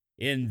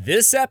In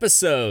this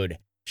episode,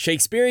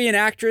 Shakespearean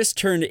actress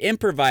turned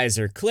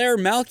improviser Claire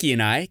Malky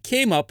and I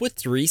came up with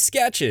 3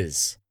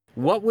 sketches.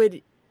 What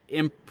would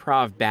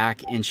improv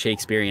back in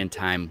Shakespearean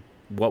time,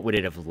 what would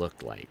it have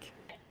looked like?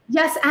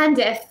 Yes, and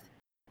if.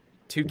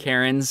 2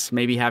 Karens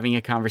maybe having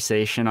a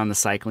conversation on the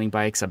cycling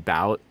bikes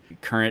about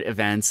current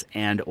events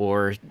and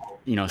or,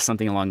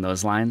 something along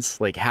those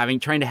lines. Like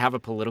trying to have a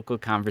political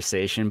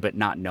conversation but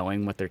not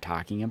knowing what they're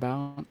talking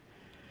about.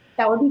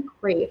 That would be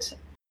great.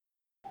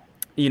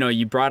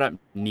 You brought up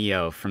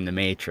Neo from The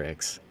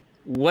Matrix.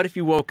 What if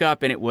you woke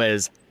up and it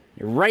was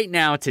right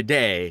now,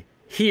 today,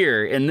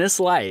 here, in this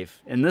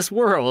life, in this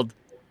world,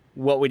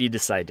 what would you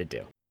decide to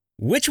do?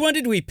 Which one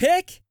did we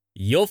pick?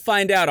 You'll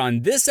find out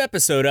on this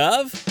episode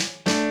of...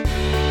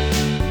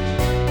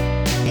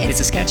 It's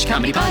a sketch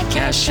comedy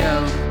podcast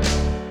show.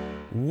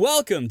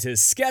 Welcome to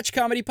Sketch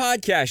Comedy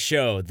Podcast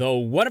Show, the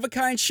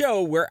one-of-a-kind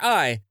show where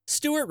I,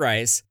 Stuart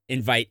Rice,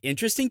 invite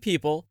interesting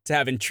people to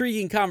have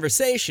intriguing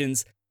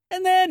conversations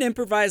and then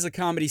improvise a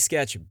comedy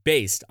sketch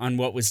based on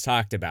what was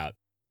talked about.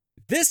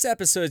 This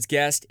episode's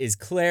guest is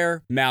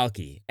Claire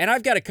Malky, and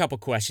I've got a couple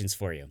questions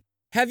for you.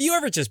 Have you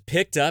ever just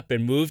picked up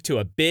and moved to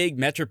a big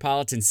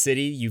metropolitan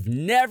city you've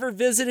never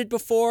visited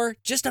before,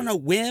 just on a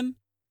whim?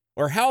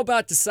 Or how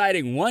about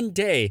deciding one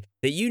day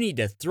that you need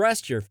to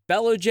thrust your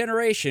fellow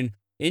generation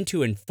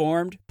into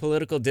informed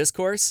political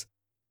discourse?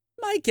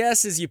 My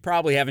guess is you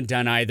probably haven't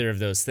done either of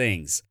those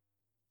things.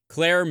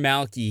 Claire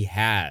Malky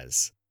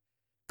has.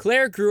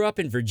 Claire grew up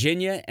in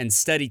Virginia and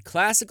studied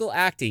classical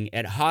acting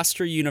at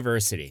Hofstra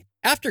University.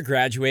 After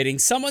graduating,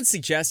 someone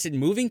suggested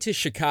moving to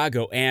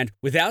Chicago and,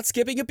 without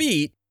skipping a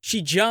beat,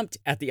 she jumped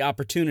at the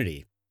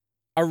opportunity.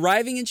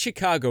 Arriving in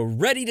Chicago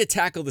ready to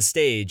tackle the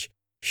stage,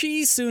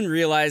 she soon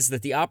realized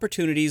that the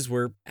opportunities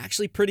were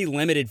actually pretty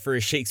limited for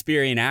a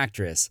Shakespearean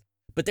actress,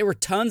 but there were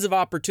tons of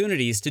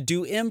opportunities to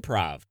do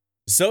improv.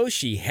 So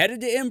she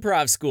headed to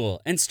improv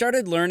school and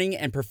started learning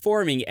and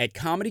performing at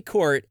Comedy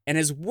Court and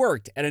has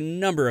worked at a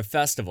number of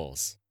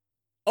festivals.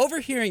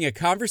 Overhearing a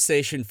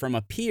conversation from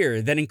a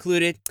peer that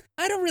included,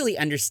 "I don't really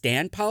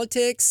understand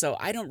politics, so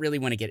I don't really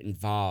want to get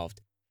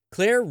involved,"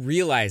 Claire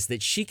realized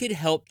that she could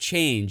help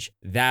change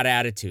that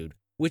attitude,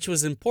 which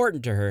was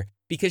important to her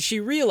because she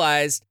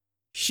realized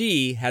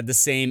she had the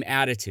same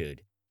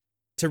attitude.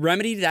 To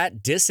remedy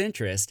that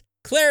disinterest,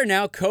 Claire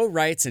now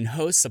co-writes and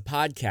hosts a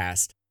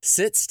podcast,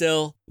 Sit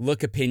Still,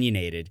 Look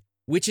Opinionated,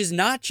 which is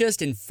not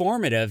just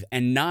informative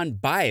and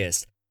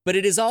non-biased, but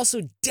it is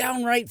also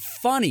downright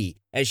funny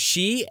as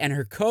she and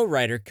her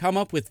co-writer come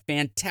up with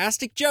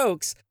fantastic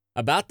jokes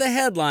about the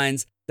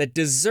headlines that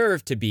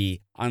deserve to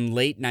be on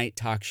late-night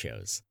talk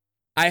shows.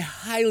 I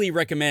highly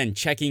recommend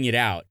checking it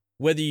out,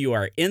 whether you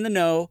are in the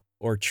know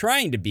or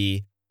trying to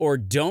be or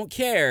don't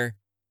care,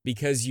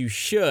 because you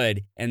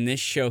should, and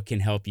this show can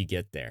help you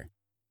get there.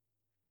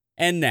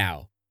 And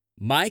now,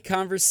 my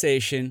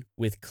conversation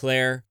with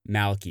Claire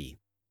Malky,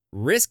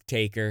 risk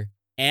taker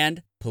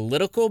and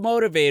political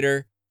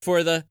motivator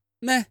for the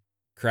meh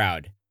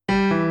crowd.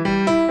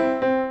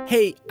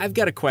 Hey, I've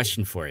got a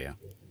question for you.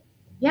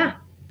 Yeah.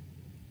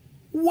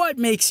 What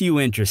makes you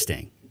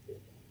interesting?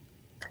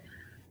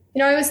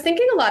 I was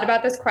thinking a lot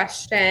about this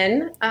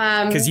question.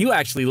 Because you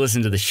actually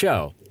listen to the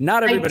show.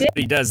 Not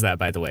everybody does that,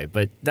 by the way,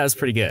 but that was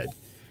pretty good.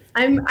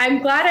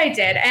 I'm glad I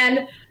did.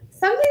 And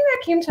something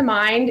that came to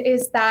mind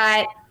is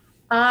that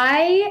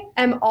I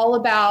am all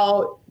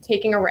about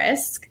taking a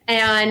risk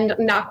and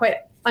not quite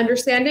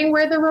understanding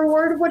where the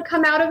reward would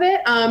come out of it.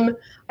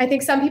 I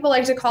think some people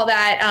like to call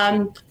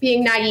that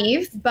being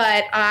naive,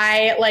 but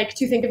I like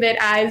to think of it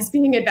as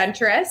being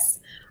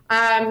adventurous.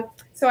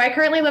 So I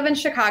currently live in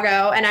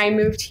Chicago, and I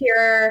moved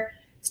here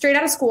straight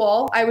out of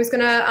school. I was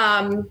going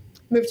to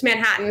move to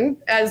Manhattan,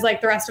 as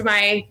like the rest of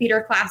my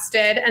theater class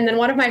did. And then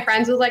one of my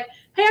friends was like,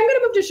 "Hey, I'm going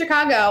to move to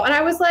Chicago." And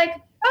I was like,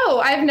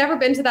 "Oh, I've never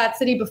been to that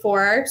city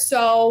before,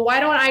 so why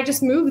don't I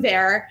just move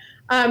there?"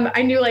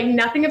 I knew like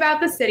nothing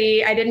about the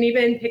city. I didn't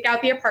even pick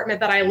out the apartment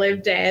that I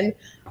lived in,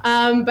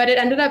 but it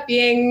ended up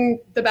being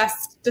the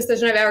best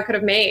decision I've ever could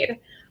have made.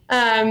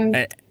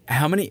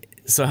 How many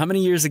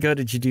years ago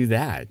did you do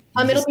that?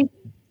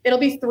 It'll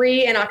be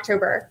 3 in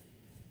October.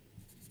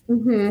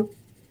 Mm-hmm.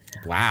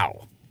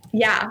 Wow.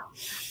 Yeah.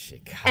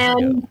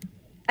 Chicago.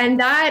 And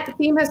that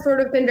theme has sort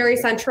of been very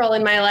central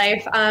in my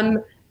life.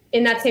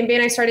 In that same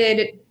vein, I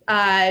started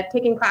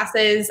taking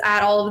classes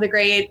at all of the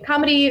great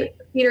comedy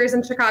theaters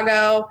in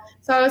Chicago.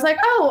 So I was like,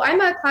 "Oh,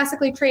 I'm a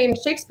classically trained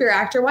Shakespeare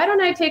actor. Why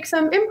don't I take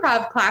some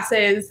improv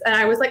classes?" And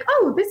I was like,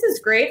 "Oh, this is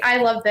great. I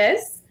love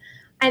this."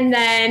 And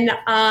then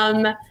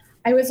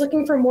I was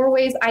looking for more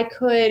ways I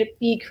could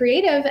be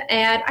creative.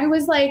 And I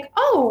was like,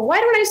 "Oh, why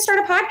don't I start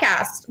a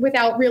podcast?"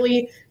 without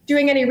really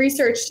doing any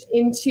research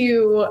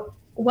into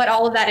what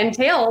all of that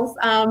entails.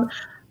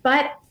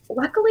 But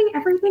luckily,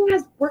 everything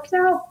has worked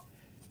out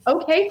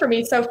okay for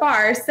me so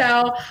far.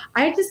 So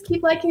I just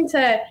keep liking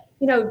to,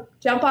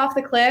 jump off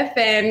the cliff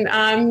and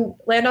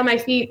land on my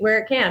feet where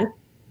it can. Well,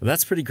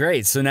 that's pretty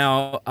great. So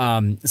now,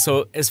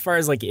 so as far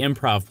as like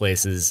improv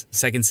places,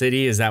 Second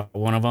City, is that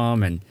one of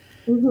them?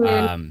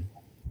 And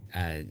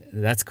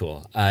That's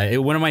cool.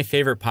 One of my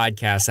favorite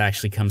podcasts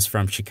actually comes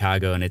from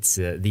Chicago, and it's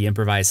the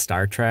Improvised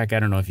Star Trek. I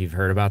don't know if you've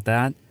heard about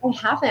that. I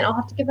haven't. I'll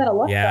have to give that a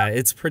look. Yeah,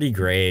 it's pretty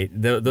great.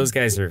 Those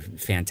guys are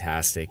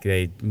fantastic.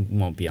 They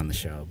won't be on the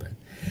show,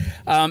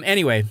 but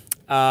anyway,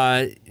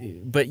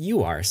 but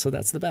you are, so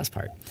that's the best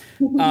part.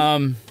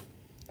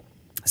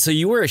 So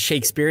you were a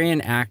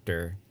Shakespearean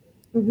actor,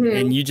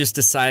 and you just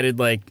decided,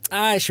 like,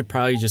 I should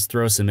probably just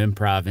throw some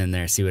improv in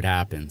there, see what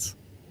happens.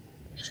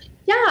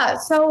 Yeah.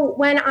 So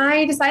when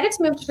I decided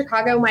to move to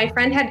Chicago, my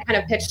friend had kind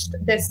of pitched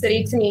this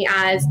city to me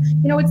as,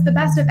 it's the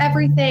best of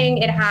everything.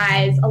 It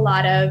has a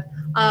lot of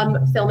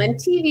film and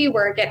TV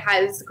work. It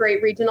has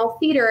great regional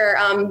theater.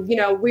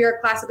 We are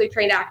classically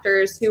trained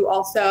actors who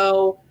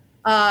also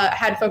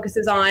had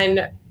focuses on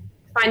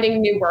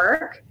finding new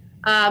work,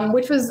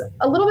 which was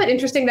a little bit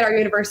interesting that our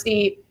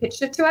university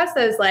pitched it to us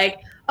as like,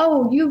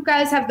 oh, you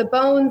guys have the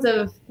bones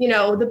of,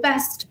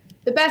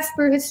 the best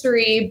through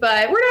history,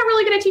 but we're not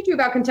really going to teach you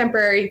about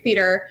contemporary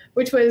theater,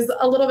 which was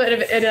a little bit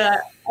of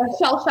a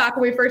shell shock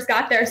when we first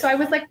got there. So I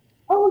was like,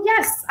 oh,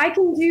 yes, I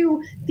can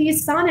do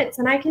these sonnets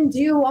and I can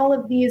do all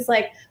of these,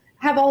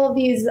 have all of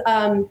these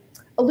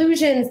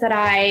illusions that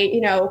I,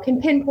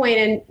 can pinpoint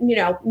and,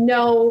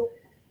 know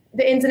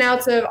the ins and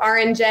outs of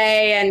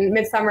R&J and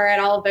Midsummer and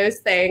all of those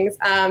things.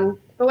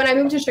 But when I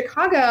moved to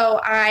Chicago,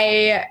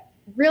 I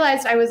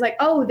realized I was like,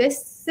 oh,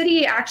 this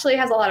city actually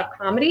has a lot of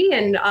comedy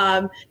and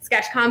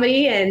sketch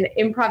comedy and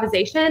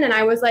improvisation. And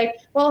I was like,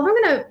 well, if I'm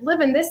going to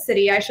live in this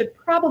city, I should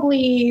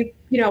probably,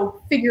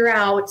 figure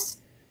out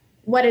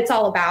what it's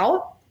all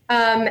about.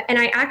 And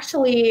I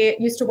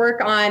actually used to work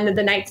on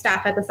the night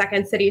staff at the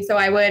Second City. So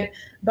I would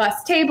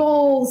bus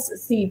tables,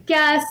 see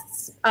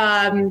guests,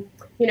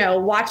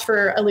 watch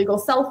for illegal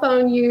cell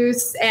phone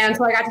use. And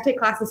so I got to take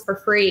classes for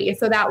free.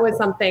 So that was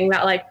something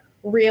that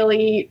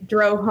really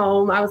drove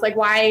home. I was like,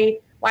 why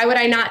would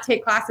I not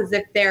take classes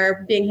if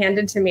they're being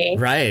handed to me?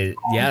 Right.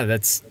 Yeah,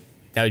 that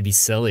would be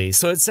silly.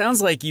 So it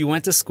sounds like you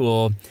went to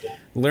school,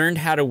 learned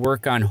how to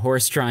work on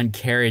horse-drawn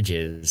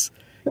carriages,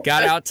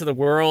 got out to the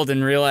world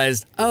and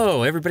realized,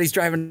 oh, everybody's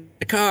driving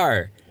a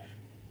car.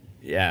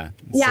 Yeah.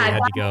 So you had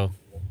to go.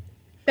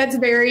 That's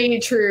very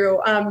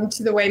true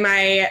to the way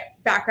my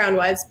background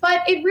was.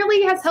 But it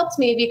really has helped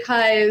me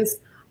because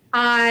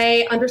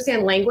I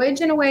understand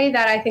language in a way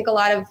that I think a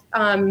lot of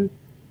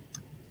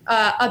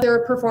other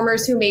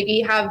performers who maybe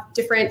have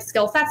different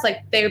skill sets,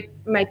 like they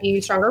might be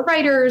stronger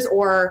writers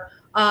or,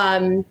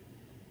 have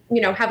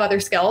other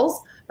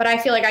skills. But I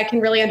feel like I can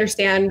really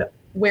understand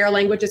where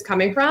language is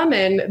coming from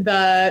and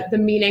the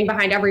meaning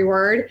behind every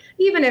word.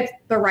 Even if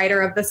the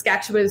writer of the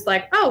sketch was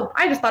like, oh,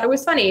 I just thought it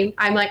was funny.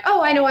 I'm like,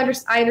 oh, I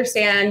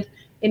understand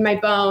in my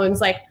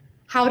bones,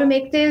 how to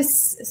make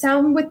this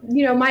sound with,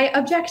 my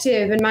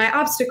objective and my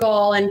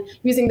obstacle and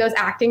using those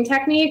acting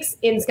techniques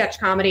in sketch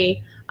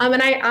comedy.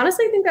 And I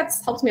honestly think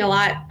that's helped me a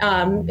lot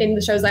in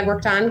the shows I've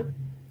worked on.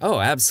 Oh,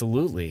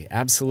 absolutely.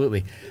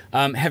 Absolutely.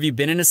 Have you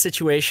been in a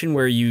situation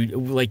where you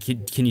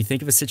can you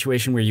think of a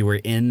situation where you were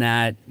in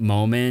that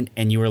moment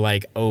and you were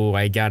like, oh,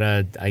 I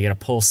gotta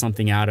pull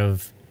something out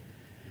of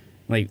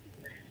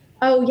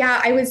Oh,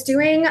 yeah. I was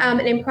doing an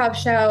improv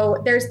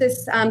show. There's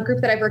this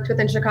group that I've worked with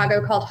in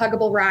Chicago called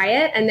Huggable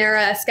Riot, and they're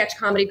a sketch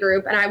comedy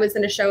group. And I was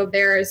in a show of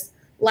theirs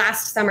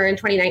last summer in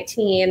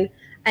 2019.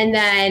 And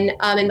then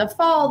in the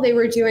fall, they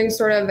were doing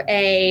sort of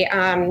a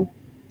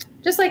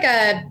just like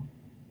a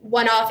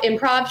one-off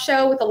improv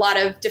show with a lot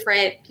of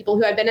different people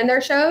who had been in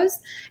their shows.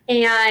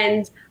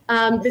 And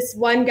this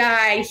one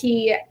guy,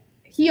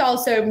 he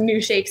also knew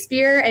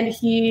Shakespeare, and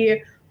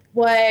he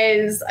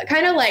was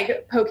kind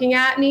of poking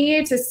at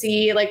me to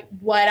see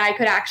what I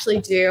could actually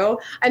do.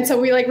 And so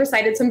we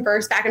recited some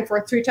verse back and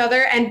forth to each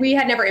other, and we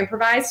had never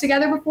improvised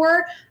together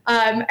before.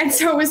 And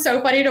so it was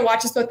so funny to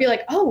watch us both be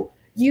like, oh,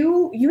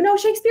 you know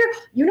Shakespeare?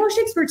 You know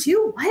Shakespeare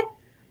too?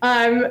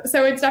 What?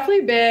 So it's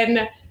definitely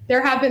been,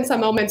 there have been some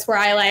moments where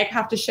I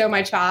have to show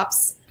my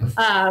chops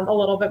a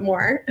little bit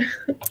more.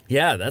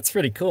 Yeah, that's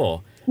pretty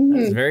cool. Mm-hmm.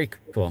 That's very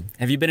cool.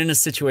 Have you been in a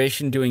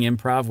situation doing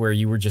improv where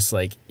you were just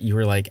I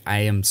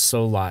am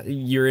so lost?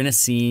 You're in a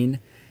scene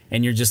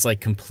and you're just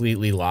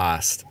completely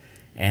lost.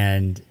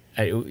 And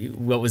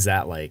what was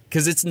that like?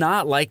 Because it's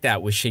not like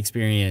that with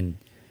Shakespearean.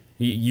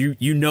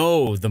 You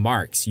know the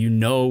marks. You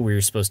know where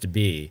you're supposed to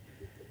be.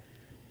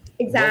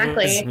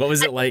 Exactly. What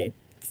was it like?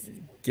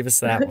 Give us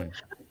that one.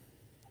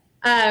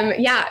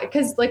 Yeah,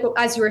 because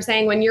as you were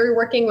saying, when you're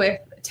working with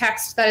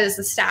text that is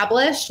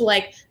established,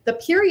 the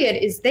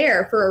period is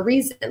there for a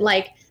reason.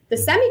 The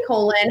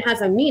semicolon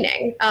has a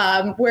meaning,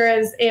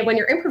 whereas when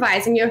you're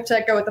improvising, you have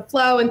to go with the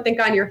flow and think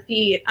on your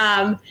feet.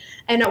 And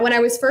when I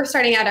was first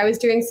starting out, I was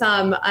doing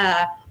some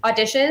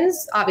auditions.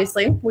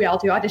 Obviously, we all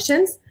do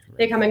auditions.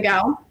 They come and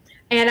go.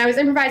 And I was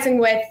improvising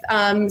with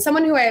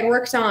someone who I had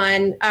worked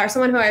on, or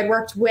someone who I had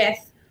worked with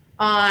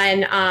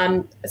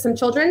on some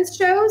children's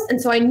shows. And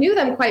so I knew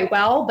them quite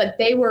well, but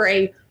they were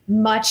a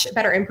much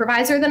better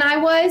improviser than I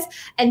was.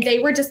 And they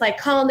were just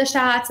calling the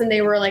shots, and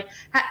they were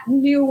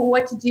knew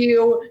what to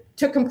do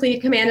took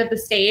complete command of the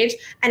stage.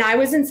 And I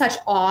was in such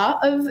awe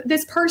of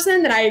this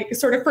person that I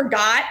sort of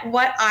forgot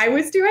what I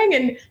was doing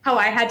and how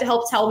I had to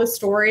help tell the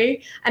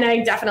story. And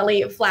I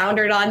definitely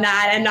floundered on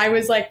that. And I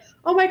was like,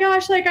 oh my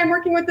gosh, like I'm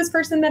working with this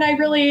person that I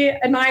really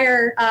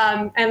admire.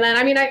 And then,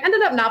 I mean, I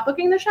ended up not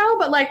booking the show,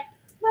 but like,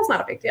 that's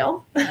not a big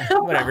deal.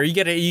 Whatever.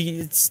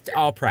 It's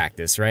all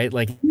practice, right?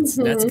 Like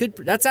that's good.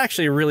 That's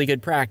actually a really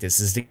good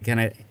practice is to kind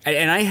of,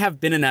 and I have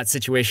been in that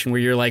situation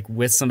where you're like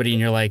with somebody and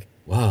you're like,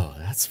 whoa,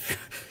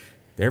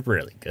 they're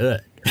really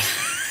good.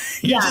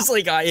 You're just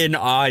like in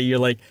awe. You're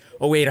like,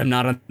 oh wait, I'm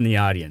not in the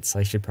audience.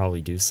 I should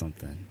probably do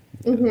something.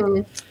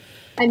 Mm-hmm.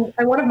 And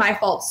one of my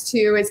faults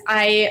too is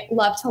I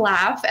love to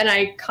laugh and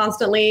I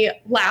constantly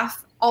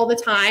laugh all the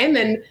time.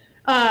 And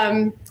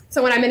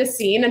so when I'm in a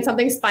scene and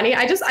something's funny,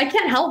 I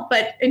can't help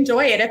but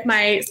enjoy it. If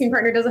my scene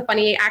partner does a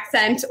funny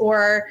accent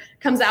or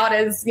comes out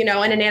as, an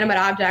inanimate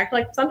object,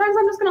 like sometimes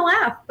I'm just going to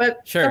laugh, but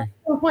sure. That's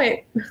the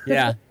point.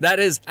 Yeah, that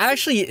is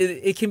actually,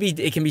 it can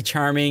be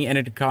charming and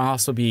it can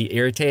also be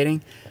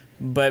irritating,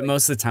 but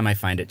most of the time I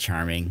find it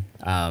charming,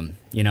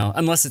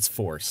 unless it's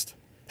forced.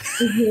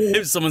 Mm-hmm.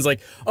 If someone's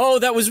like, oh,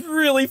 that was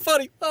really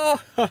funny.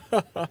 Oh,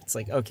 it's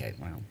like, okay,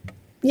 well.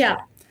 Yeah.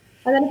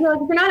 And then if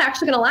you're not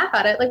actually going to laugh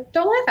at it, like,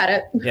 don't laugh at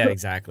it. Yeah,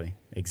 exactly.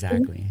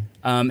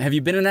 Have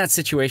you been in that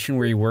situation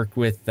where you work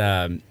with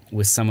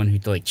someone who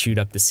like chewed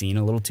up the scene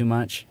a little too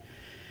much,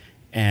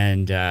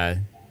 and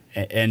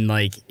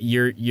like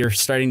you're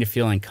starting to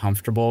feel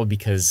uncomfortable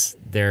because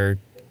they're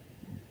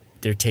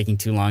taking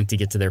too long to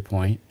get to their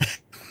point?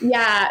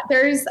 Yeah,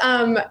 there's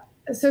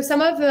so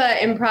some of the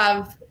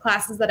improv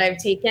classes that I've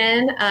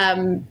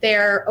taken,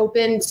 they're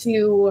open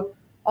to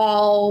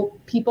all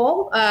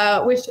people,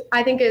 which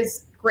I think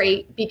is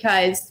great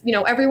because,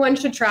 everyone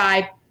should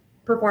try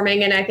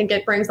performing. And I think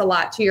it brings a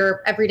lot to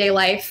your everyday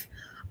life.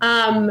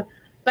 But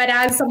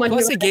as someone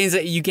plus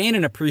you gain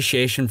an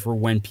appreciation for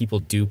when people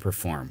do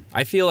perform.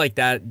 I feel like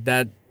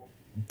that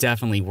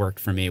definitely worked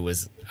for me.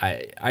 Was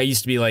I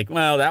used to be like,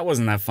 well, that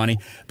wasn't that funny.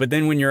 But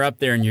then when you're up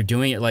there and you're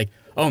doing it like,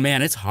 oh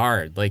man, it's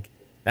hard. Like,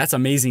 that's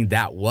amazing.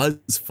 That was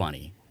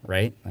funny.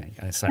 Right?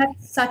 That's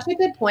such a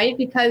good point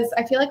because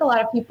I feel like a lot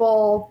of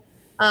people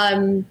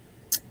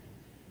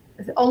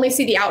only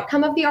see the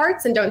outcome of the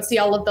arts and don't see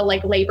all of the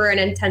like labor and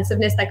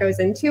intensiveness that goes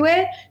into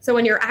it. So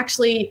when you're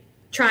actually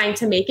trying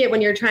to make it,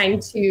 when you're trying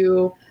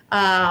to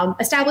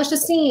establish a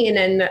scene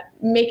and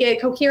make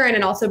it coherent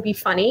and also be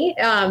funny,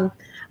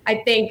 I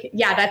think,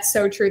 that's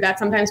so true that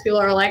sometimes people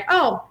are like,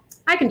 oh,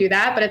 I can do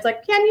that. But it's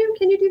like, can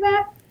you do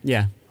that?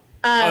 Yeah.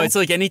 It's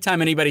like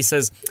anytime anybody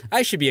says,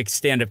 I should be a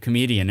stand-up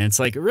comedian. And it's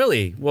like,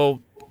 really? Well,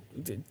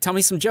 tell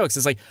me some jokes.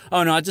 It's like,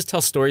 oh, no, I just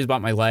tell stories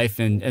about my life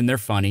and they're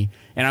funny.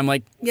 And I'm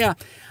like, yeah,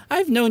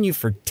 I've known you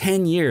for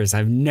 10 years.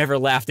 I've never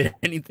laughed at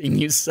anything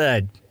you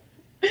said.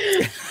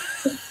 That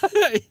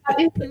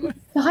is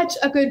such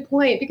a good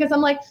point because I'm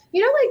like,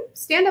 like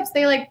stand-ups,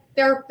 they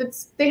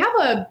have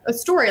a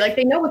story, like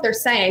they know what they're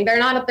saying. They're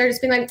not up there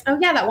just being like, oh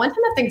yeah, that one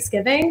time at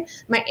Thanksgiving,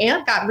 my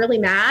aunt got really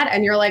mad,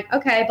 and you're like,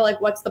 okay, but like,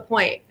 what's the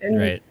point? And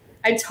right.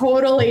 I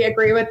totally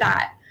agree with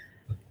that.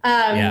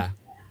 Yeah.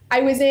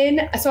 I was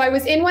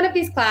in one of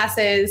these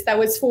classes that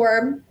was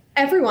for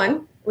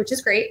everyone, which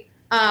is great.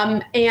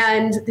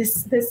 And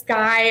this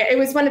guy, it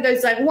was one of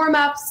those like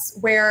warm-ups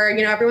where,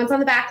 everyone's on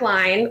the back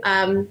line.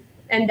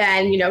 And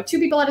then, two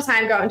people at a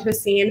time go into a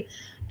scene,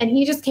 and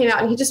he just came out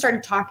and he just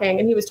started talking,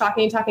 and he was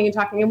talking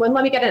and wouldn't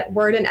let me get a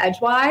word in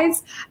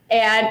edgewise.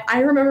 And I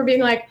remember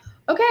being like,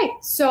 okay,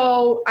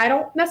 so I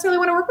don't necessarily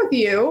want to work with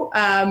you.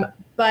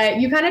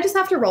 But you kind of just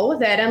have to roll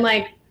with it. And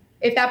like,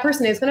 if that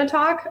person is going to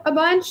talk a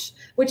bunch,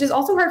 which is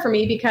also hard for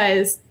me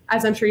because,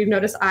 as I'm sure you've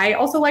noticed, I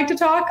also like to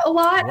talk a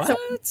lot.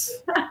 What?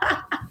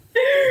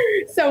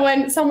 So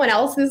when someone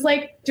else is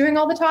like doing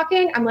all the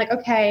talking, I'm like,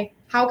 okay,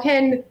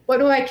 what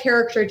do my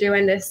character do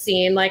in this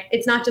scene? Like,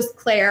 it's not just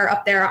Claire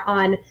up there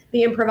on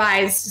the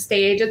improvised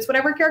stage. It's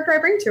whatever character I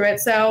bring to it.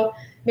 So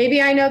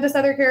maybe I know this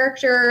other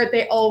character.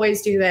 They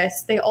always do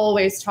this. They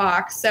always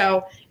talk.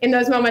 So in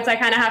those moments, I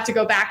kind of have to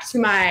go back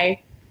to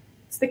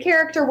it's the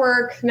character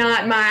work,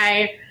 not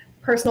my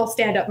personal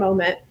stand-up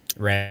moment.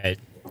 Right.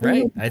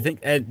 I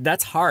think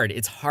that's hard.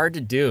 It's hard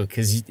to do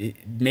because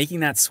making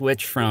that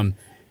switch from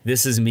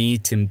this is me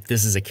to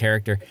this is a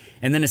character,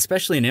 and then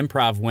especially in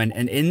improv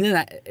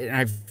and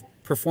I've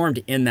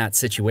performed in that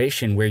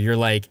situation where you're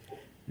like,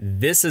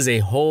 this is a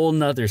whole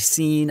nother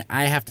scene.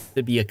 I have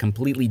to be a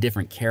completely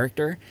different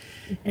character,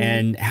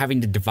 and having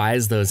to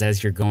devise those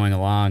as you're going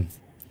along.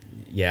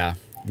 Yeah.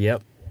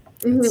 Yep.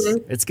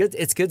 It's good.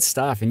 It's good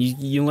stuff, and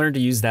you learn to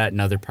use that in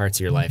other parts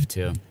of your life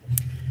too,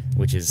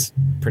 which is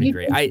pretty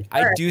great.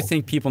 I do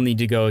think people need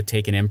to go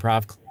take an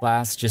improv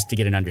class just to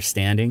get an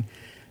understanding.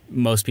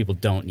 Most people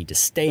don't need to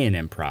stay in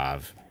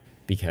improv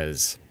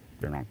because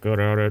they're not good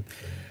at it.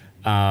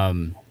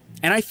 And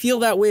I feel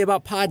that way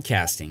about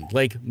podcasting.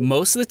 Like,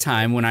 most of the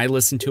time when I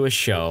listen to a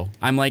show,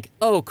 I'm like,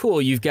 oh,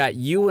 cool. You've got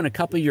you and a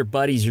couple of your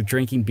buddies. You're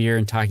drinking beer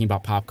and talking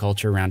about pop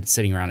culture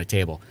sitting around a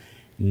table.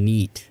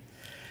 Neat.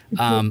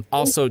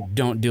 Also,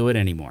 don't do it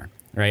anymore.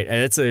 right?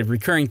 And it's a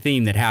recurring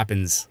theme that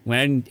happens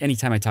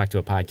anytime I talk to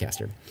a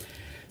podcaster.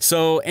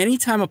 So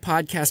anytime a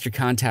podcaster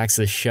contacts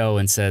the show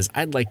and says,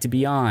 I'd like to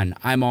be on,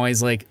 I'm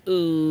always like,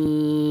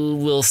 ooh,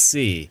 we'll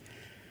see.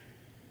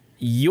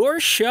 Your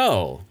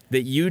show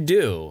that you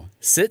do,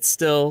 Sit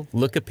Still,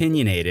 Look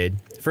Opinionated.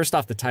 First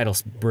off, the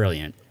title's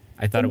brilliant.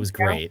 I thought it was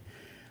great.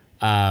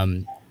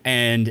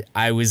 And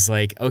I was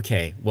like,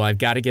 okay, well, I've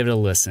got to give it a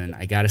listen.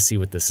 I got to see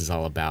what this is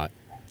all about.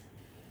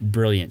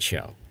 Brilliant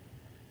show.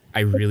 I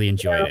really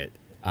enjoyed it.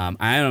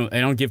 I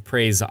don't give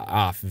praise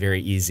off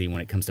very easy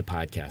when it comes to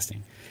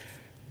podcasting.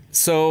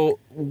 So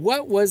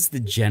what was the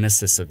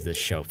genesis of this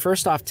show?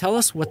 First off, tell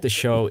us what the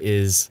show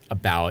is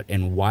about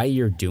and why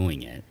you're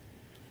doing it.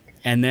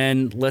 And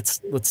then let's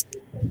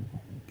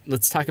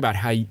talk about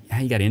how you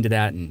got into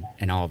that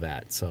and all of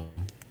that. So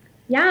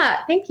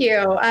yeah, thank you.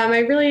 I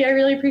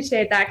really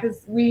appreciate that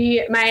because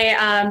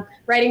my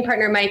writing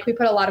partner Mike, we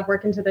put a lot of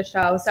work into the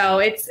show, so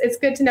it's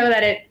good to know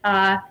that it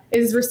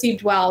is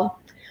received well.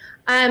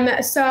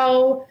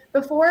 So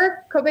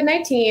before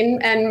COVID-19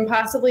 and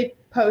possibly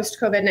post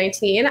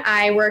COVID-19,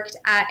 I worked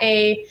at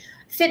a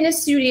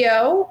fitness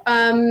studio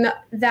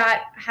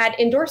that had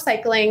indoor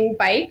cycling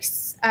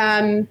bikes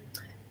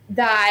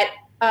that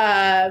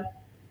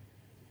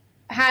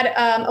had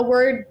a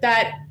word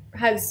that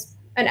has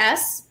an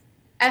S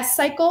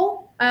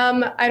cycle.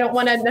 I don't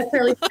want to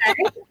necessarily say,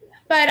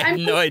 but I have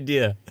no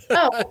idea.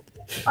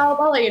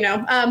 I'll let you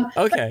know.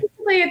 Okay.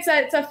 Basically,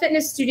 it's a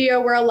fitness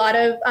studio where a lot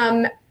of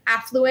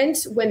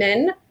affluent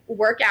women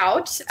work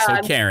out.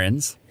 So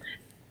Karens.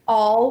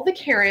 All the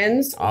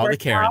Karens.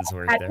 Work at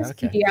there. The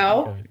okay.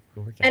 Studio.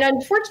 And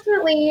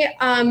unfortunately,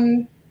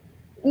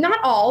 not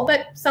all,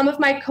 but some of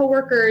my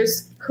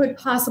coworkers could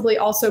possibly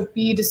also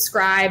be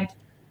described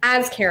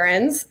as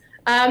Karens,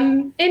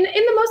 in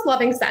the most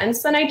loving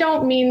sense. And I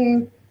don't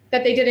mean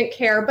that they didn't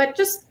care, but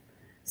just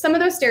some of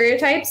those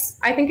stereotypes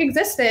I think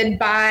existed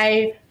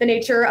by the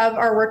nature of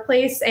our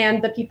workplace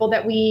and the people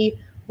that we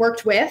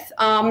worked with.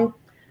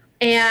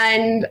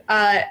 And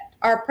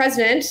our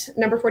president,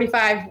 number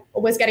 45,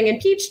 was getting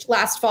impeached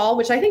last fall,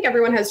 which I think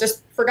everyone has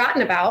just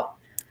forgotten about.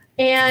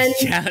 And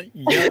yeah.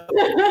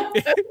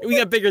 We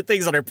got bigger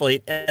things on our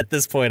plate at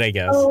this point, I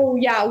guess. Oh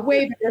yeah,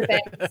 way bigger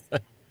things.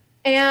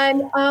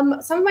 And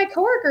some of my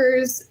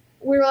coworkers,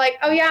 we were like,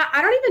 oh yeah,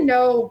 I don't even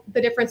know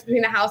the difference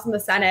between the House and the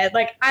Senate.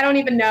 Like, I don't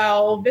even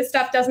know. This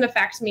stuff doesn't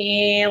affect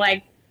me.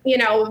 Like,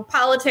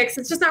 politics,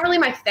 it's just not really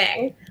my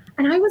thing.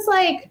 And I was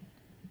like,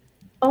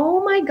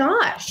 oh my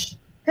gosh.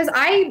 Because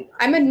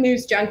I'm a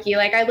news junkie.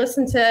 Like, I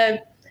listen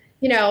to,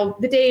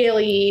 The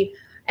Daily,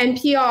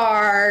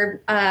 NPR,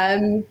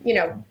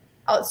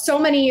 so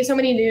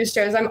many news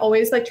shows. I'm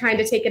always like trying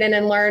to take it in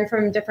and learn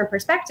from different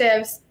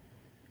perspectives.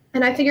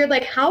 And I figured,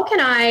 like, how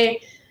can I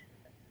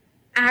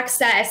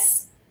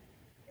access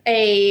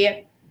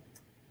a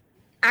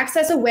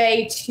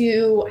way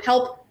to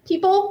help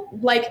people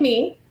like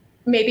me,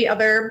 maybe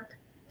other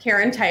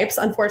Karen types,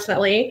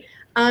 unfortunately,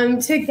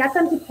 to get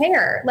them to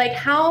care. Like,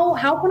 how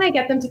can I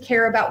get them to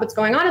care about what's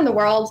going on in the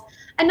world?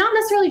 And not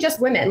necessarily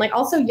just women, like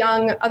also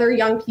other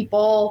young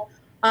people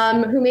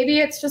who maybe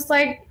it's just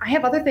like, I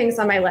have other things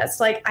on my list.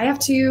 Like, I have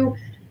to,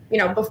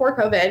 before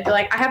COVID,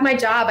 like, I have my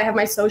job, I have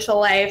my social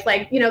life,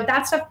 like,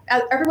 that stuff,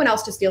 everyone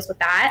else just deals with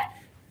that.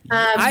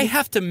 I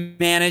have to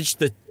manage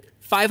the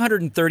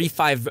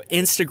 535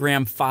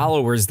 Instagram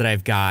followers that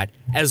I've got,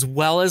 as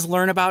well as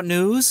learn about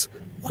news.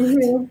 What?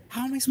 Mm-hmm.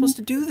 How am I supposed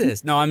to do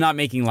this? No, I'm not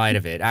making light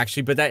of it,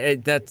 actually, but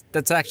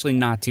that's actually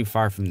not too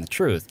far from the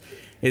truth,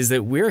 is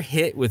that we're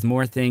hit with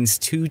more things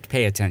to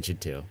pay attention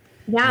to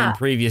than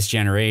previous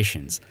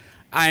generations.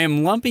 I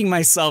am lumping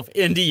myself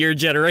into your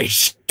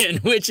generation,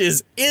 which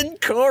is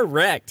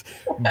incorrect,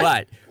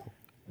 but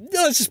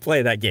let's just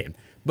play that game.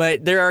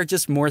 But there are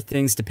just more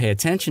things to pay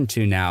attention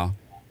to now,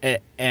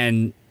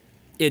 and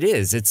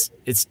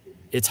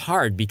it's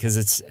hard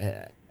because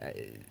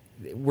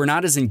we're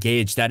not as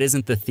engaged. That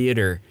isn't the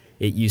theater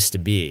it used to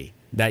be.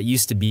 That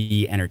used to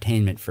be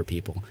entertainment for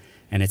people,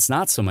 and it's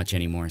not so much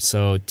anymore.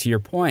 So to your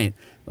point,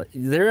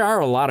 there are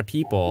a lot of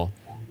people,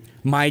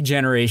 my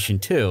generation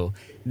too,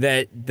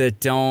 that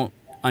don't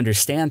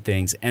understand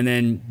things, and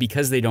then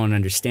because they don't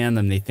understand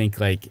them, they think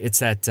like it's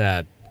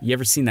that. You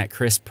ever seen that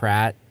Chris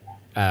Pratt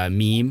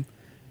meme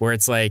where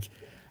it's like,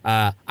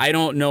 I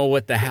don't know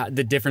what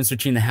the difference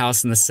between the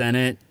House and the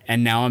Senate,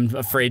 and now I'm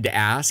afraid to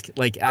ask.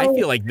 Like, I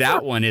feel like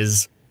that one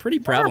is pretty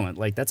prevalent.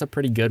 Like, that's a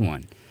pretty good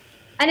one.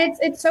 And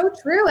it's so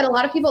true. And a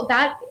lot of people,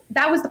 that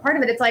was the part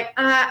of it. It's like,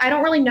 I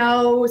don't really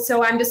know,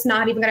 so I'm just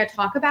not even going to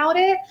talk about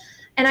it.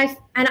 And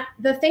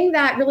the thing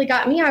that really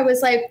got me, I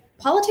was like,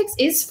 politics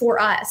is for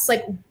us.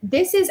 Like,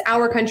 this is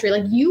our country.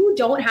 Like, you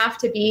don't have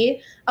to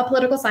be a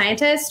political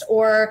scientist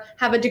or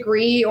have a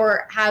degree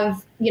or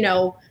have,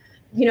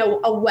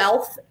 a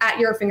wealth at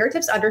your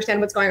fingertips to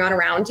understand what's going on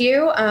around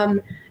you.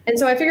 And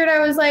so I figured, I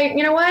was like,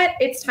 you know what?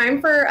 It's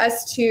time for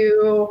us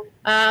to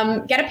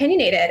get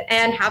opinionated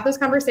and have those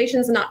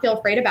conversations and not feel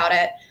afraid about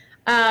it.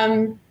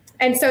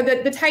 And so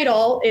the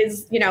title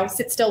is,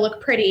 Sit Still,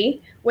 Look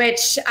Pretty,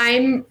 which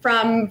I'm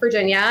from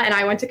Virginia and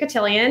I went to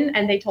Cotillion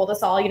and they told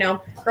us all,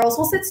 girls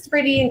will sit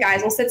pretty and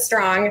guys will sit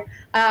strong.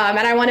 And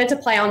I wanted to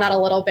play on that a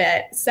little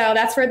bit. So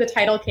that's where the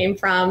title came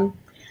from.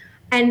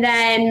 And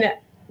then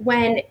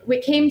when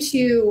it came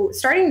to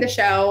starting the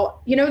show,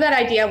 that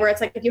idea where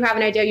it's like, if you have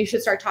an idea, you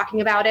should start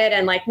talking about it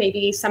and like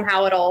maybe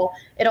somehow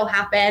it'll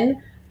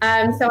happen.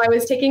 So I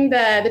was taking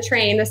the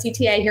train, the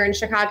CTA here in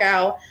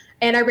Chicago,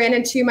 and I ran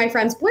into my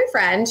friend's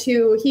boyfriend,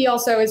 who he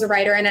also is a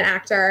writer and an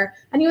actor.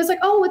 And he was like,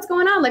 oh, what's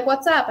going on? Like,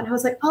 what's up? And I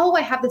was like, oh, I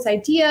have this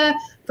idea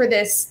for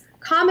this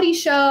comedy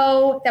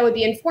show that would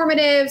be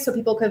informative so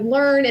people could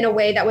learn in a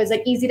way that was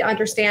like easy to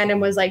understand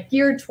and was like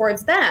geared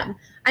towards them.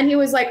 And he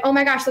was like, oh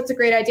my gosh, that's a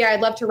great idea. I'd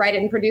love to write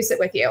it and produce it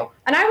with you.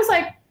 And I was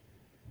like,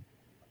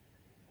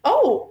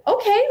 oh,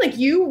 okay. Like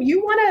you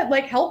want to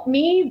like help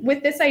me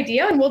with this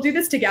idea and we'll do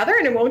this together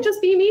and it won't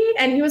just be me.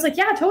 And he was like,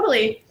 yeah,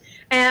 totally.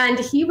 And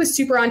he was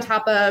super on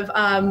top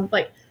of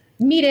like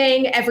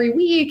meeting every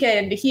week.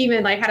 And he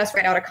even like had us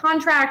write out a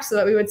contract so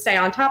that we would stay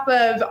on top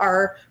of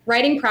our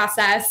writing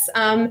process.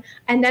 And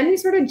then we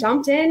sort of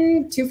jumped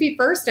in 2 feet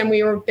first and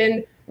we've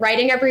been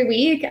writing every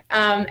week.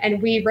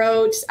 And we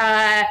wrote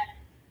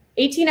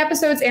 18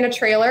 episodes and a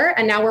trailer.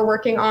 And now we're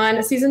working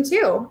on season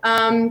 2.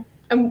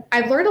 And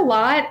I've learned a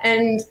lot,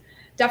 and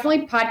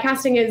definitely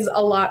podcasting is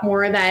a lot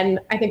more than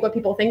I think what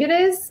people think it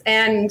is.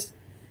 And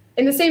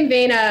in the same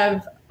vein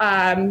of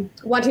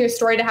wanting a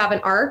story to have an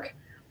arc,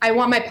 I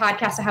want my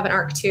podcast to have an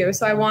arc too.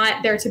 So I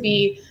want there to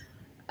be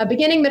a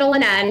beginning, middle,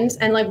 and end.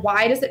 And like,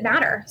 why does it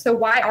matter? So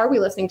why are we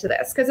listening to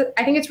this? Because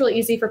I think it's really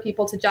easy for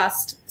people to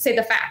just say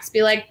the facts,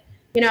 be like,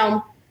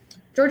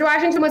 George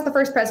Washington was the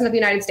first president of the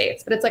United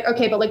States. But it's like,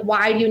 okay, but like,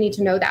 why do you need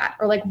to know that?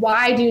 Or like,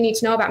 why do you need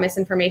to know about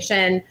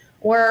misinformation?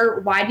 Or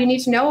why do you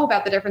need to know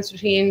about the difference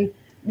between,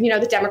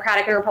 the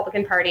Democratic and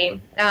Republican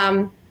Party?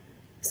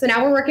 So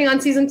now we're working on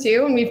season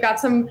 2 and we've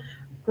got some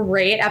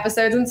great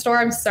episodes in store.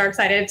 I'm so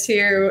excited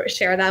to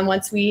share them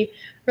once we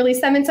release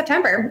them in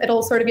September.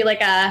 It'll sort of be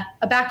like a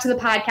back to the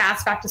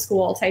podcast, back to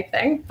school type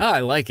thing. Oh,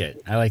 I like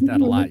it. I like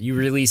that a lot. You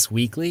release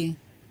weekly?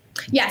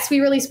 Yes, we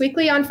release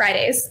weekly on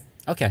Fridays.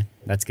 Okay,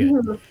 that's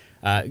good.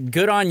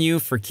 Good on you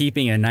for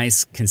keeping a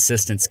nice,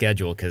 consistent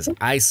schedule, because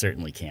I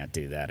certainly can't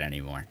do that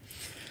anymore.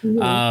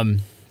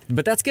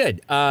 But that's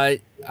good.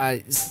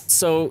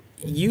 So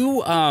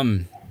you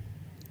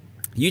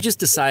just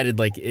decided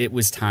like it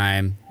was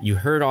time. You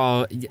heard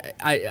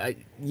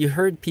you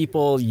heard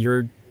people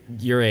your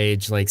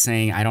age like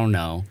saying, I don't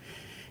know.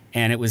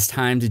 And it was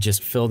time to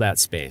just fill that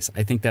space.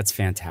 I think that's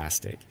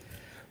fantastic.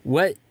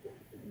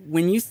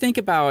 When you think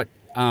about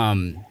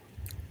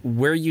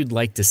where you'd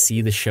like to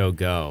see the show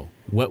go,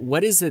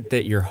 what is it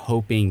that you're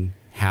hoping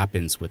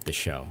happens with the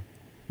show?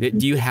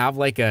 Do you have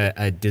like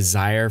a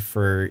desire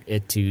for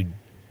it to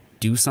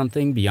do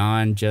something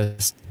beyond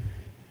just,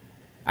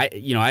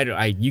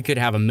 you could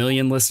have 1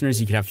 million listeners,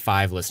 you could have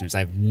 5 listeners. I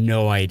have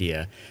no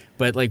idea.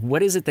 But like,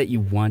 what is it that you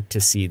want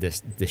to see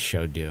this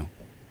show do?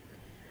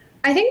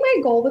 I think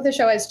my goal with the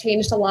show has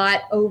changed a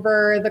lot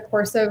over the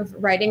course of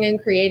writing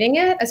and creating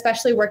it,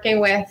 especially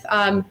working with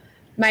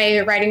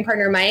my writing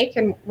partner, Mike,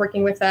 and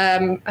working with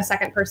a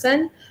second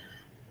person.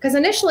 Because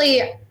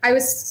initially I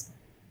was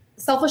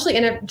selfishly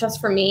in it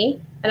just for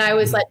me. And I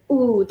was like,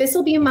 ooh, this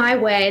will be my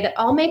way that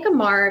I'll make a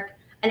mark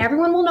and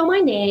everyone will know my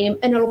name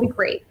and it'll be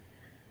great.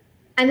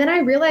 And then I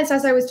realized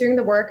as I was doing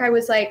the work, I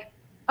was like,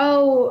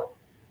 oh,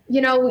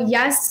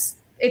 yes,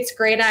 it's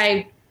great.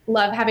 I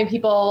love having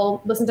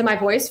people listen to my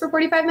voice for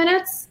 45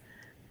 minutes,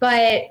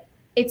 but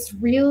it's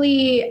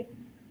really,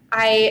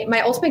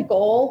 my ultimate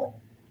goal,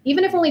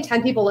 even if only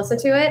 10 people listen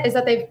to it, is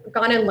that they've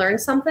gone and learned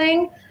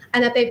something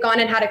and that they've gone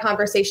and had a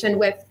conversation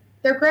with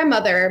their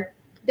grandmother,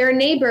 their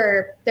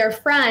neighbor, their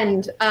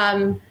friend,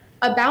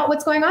 about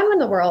what's going on in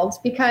the world.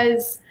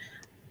 Because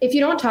if you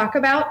don't talk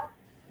about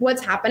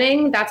what's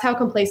happening, that's how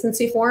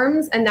complacency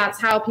forms, and that's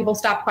how people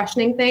stop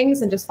questioning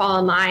things and just fall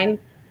in line.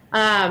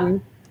 So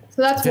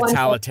that's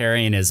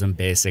totalitarianism,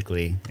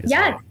 basically.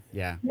 Yes.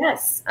 Yeah.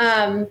 Yes.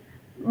 I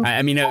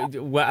mean,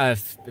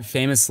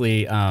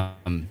 famously, oh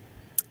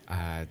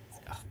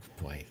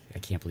boy, I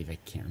can't believe I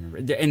can't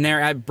remember. And there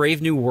at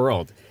Brave New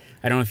World,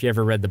 I don't know if you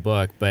ever read the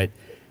book, but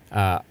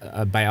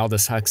by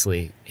Aldous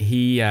Huxley,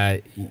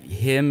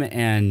 him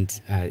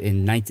and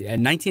in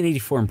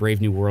 1984 and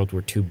Brave New World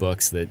were 2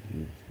 books that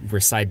were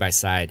side by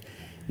side.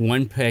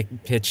 One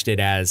pitched it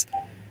as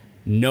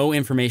no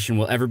information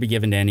will ever be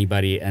given to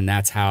anybody, and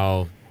that's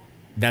how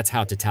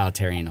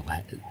totalitarian.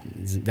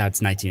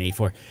 That's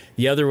 1984.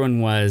 The other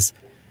one was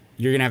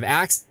you're gonna have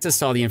access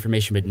to all the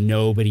information, but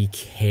nobody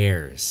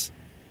cares,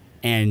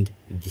 and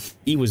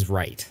he was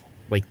right.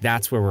 Like,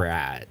 that's where we're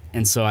at.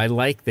 And so I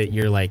like that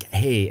you're like,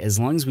 hey, as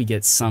long as we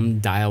get some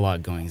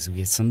dialogue going, as we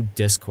get some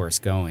discourse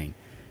going,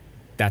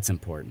 that's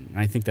important. And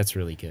I think that's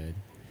really good.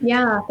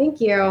 Yeah,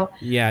 thank you.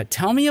 Yeah,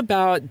 tell me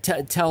about,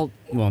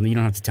 well, you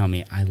don't have to tell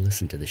me, I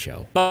listen to the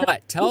show,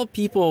 but tell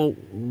people,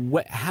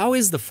 how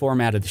is the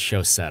format of the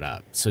show set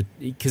up? So,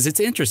 because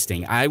it's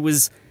interesting. I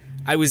was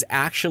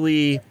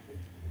actually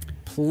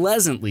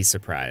pleasantly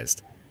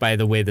surprised by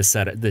the way the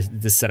setup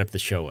the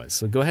show was.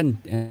 So go ahead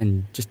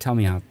and just tell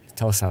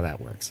us how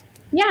that works.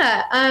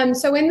 Yeah.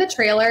 So in the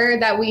trailer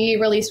that we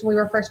released when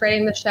we were first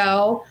writing the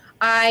show,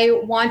 I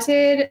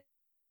wanted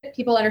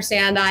people to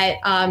understand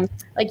that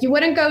like you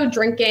wouldn't go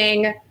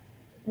drinking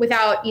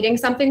without eating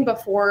something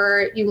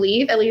before you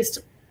leave, at least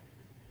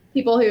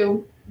people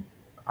who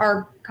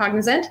are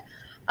cognizant.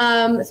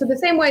 So the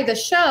same way the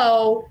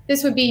show,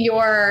 this would be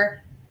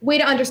your way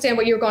to understand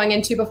what you're going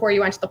into before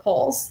you went to the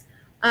polls.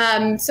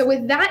 So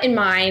with that in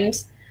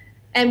mind,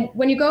 and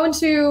when you go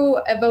into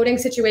a voting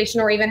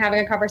situation or even having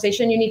a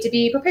conversation, you need to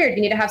be prepared.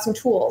 You need to have some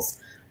tools.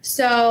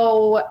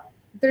 So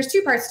there's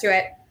two parts to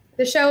it.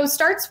 The show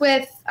starts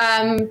with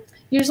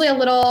usually a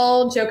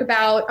little joke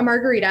about a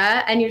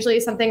margarita and usually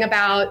something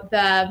about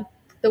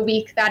the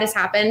week that has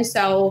happened.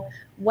 So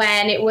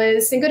when it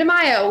was Cinco de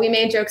Mayo, we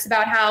made jokes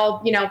about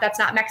how, that's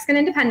not Mexican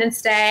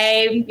Independence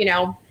Day,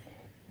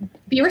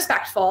 be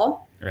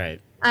respectful. Right.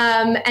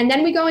 And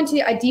then we go into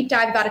a deep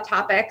dive about a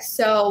topic.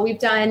 So we've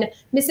done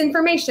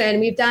misinformation,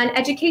 we've done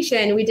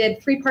education, we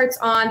did 3 parts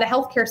on the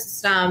healthcare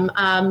system,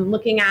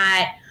 looking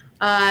at,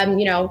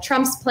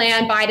 Trump's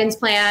plan, Biden's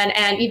plan,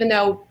 and even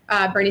though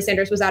Bernie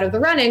Sanders was out of the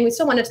running, we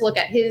still wanted to look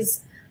at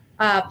his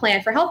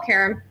plan for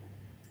healthcare.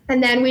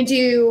 And then we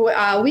do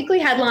weekly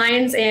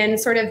headlines in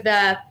sort of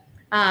the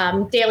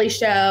Daily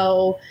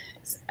Show,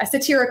 a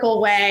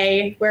satirical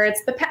way, where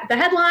it's the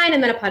headline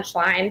and then a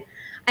punchline.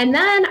 And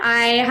then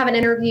I have an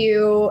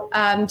interview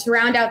to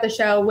round out the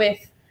show with,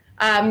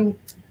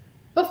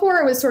 before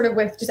it was sort of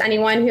with just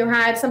anyone who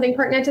had something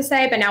pertinent to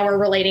say, but now we're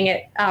relating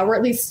it, or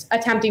at least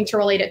attempting to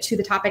relate it to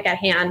the topic at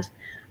hand.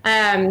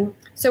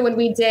 So when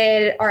we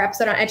did our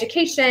episode on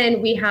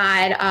education, we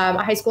had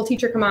a high school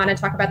teacher come on and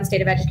talk about the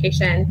state of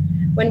education.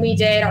 When we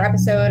did our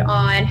episode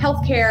on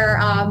healthcare,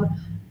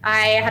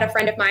 I had a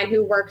friend of mine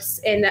who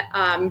works in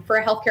for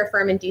a healthcare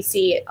firm in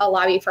DC, a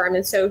lobby firm.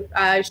 And so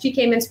she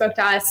came and spoke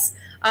to us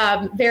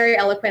very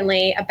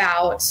eloquently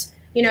about,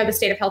 the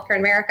state of healthcare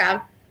in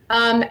America.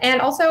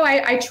 And also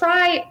I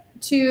try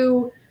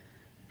to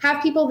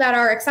have people that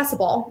are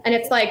accessible. And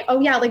it's like,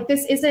 oh yeah, like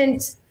this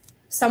isn't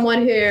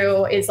someone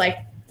who is like,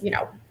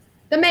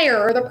 the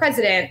mayor or the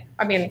president,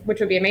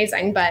 which would be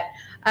amazing, but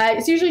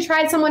it's usually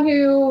tried someone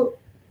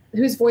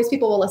whose voice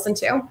people will listen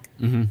to.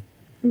 Mm-hmm.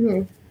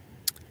 Mm-hmm.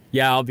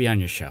 Yeah, I'll be on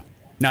your show.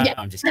 No, Yeah.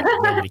 I'm just kidding.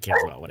 Nobody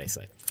cares about what I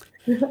say.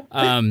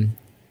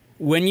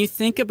 When you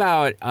think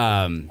about,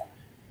 what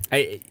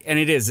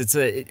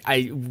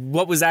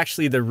was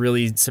actually the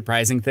really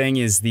surprising thing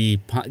is the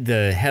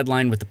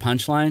headline with the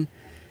punchline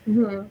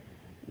Mm-hmm.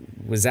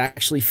 was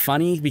actually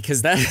funny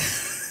because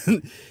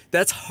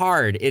that's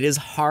hard. It is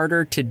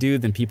harder to do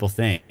than people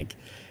think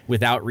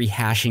without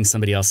rehashing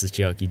somebody else's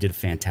joke. You did a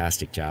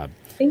fantastic job.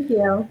 Thank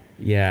you.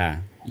 Yeah,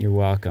 you're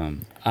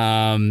welcome.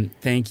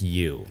 Thank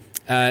you.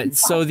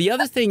 So the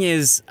other thing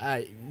is,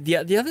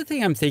 the other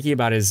thing I'm thinking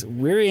about is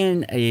we're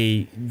in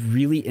a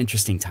really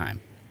interesting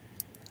time.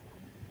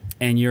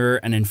 And you're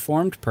an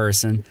informed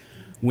person.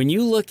 When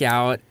you look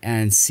out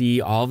and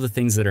see all the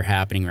things that are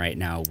happening right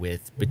now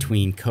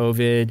between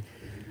COVID,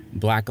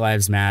 Black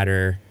Lives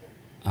Matter,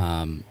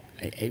 and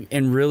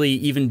really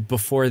even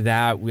before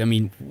that,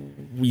 we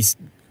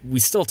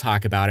still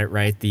talk about it,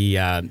 right?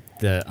 Why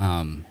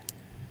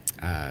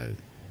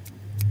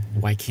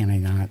can't I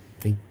not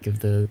think of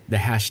the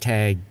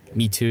hashtag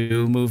Me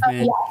Too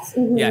movement? Yes.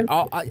 Mm-hmm.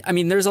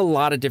 Yeah, there's a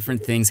lot of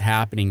different things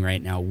happening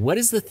right now. What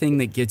is the thing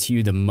that gets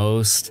you the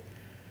most?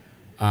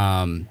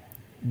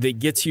 That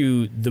gets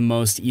you the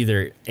most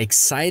either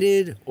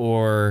excited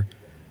or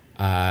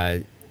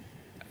the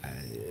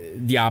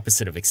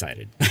opposite of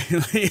excited?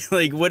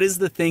 Like, what is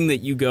the thing that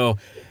you go,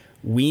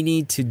 we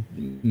need to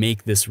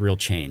make this real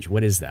change?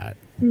 What is that?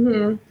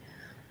 Mm-hmm.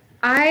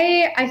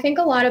 I think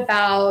a lot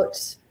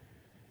about,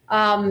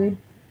 okay,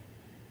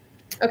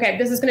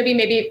 this is going to be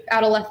maybe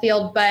out of left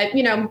field, but,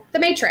 The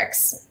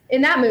Matrix.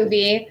 In that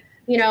movie,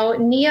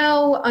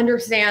 Neo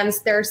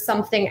understands there's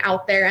something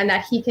out there and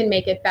that he can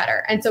make it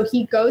better. And so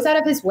he goes out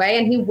of his way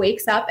and he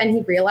wakes up and he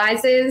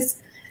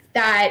realizes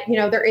that,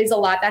 there is a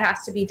lot that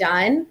has to be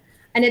done.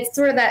 And it's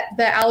sort of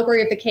the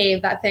allegory of the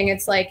cave, that thing.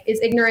 It's like,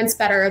 is ignorance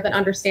better than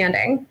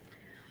understanding?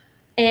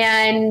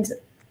 And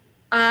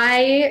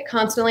I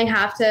constantly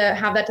have to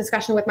have that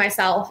discussion with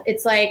myself.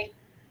 It's like,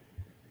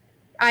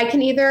 I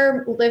can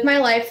either live my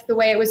life the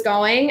way it was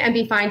going and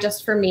be fine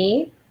just for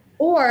me,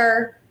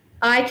 or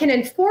I can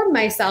inform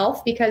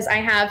myself because I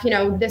have,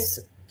 this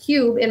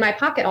cube in my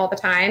pocket all the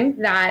time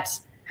that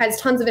has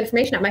tons of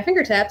information at my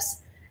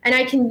fingertips. And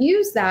I can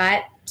use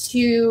that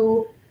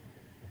to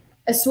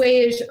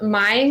assuage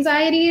my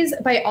anxieties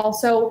by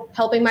also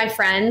helping my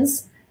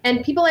friends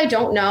and people I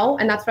don't know.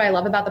 And that's what I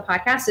love about the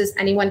podcast is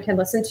anyone can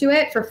listen to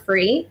it for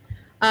free.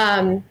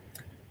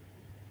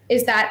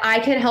 Is that I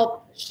can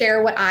help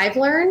share what I've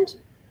learned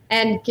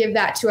and give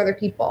that to other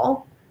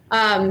people.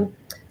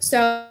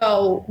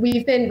 So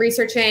we've been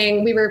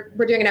researching, we're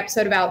doing an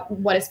episode about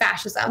what is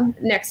fascism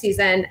next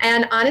season.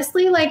 And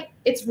honestly,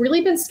 it's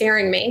really been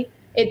scaring me.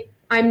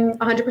 I'm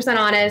 100%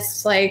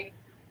 honest.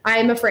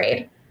 I'm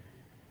afraid.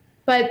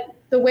 But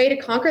the way to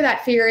conquer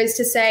that fear is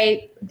to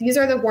say, these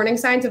are the warning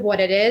signs of what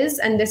it is,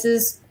 and this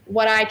is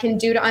what I can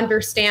do to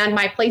understand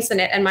my place in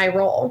it and my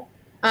role.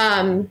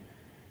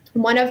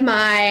 One of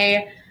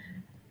my,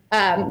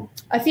 a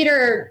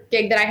theater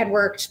gig that I had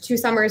worked 2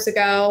 summers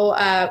ago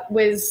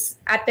was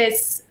at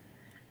this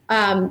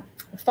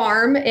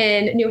farm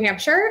in New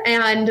Hampshire,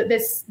 and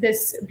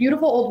this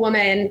beautiful old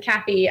woman,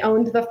 Kathy,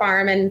 owned the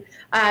farm and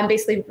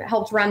basically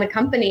helped run the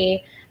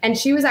company. And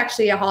she was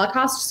actually a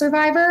Holocaust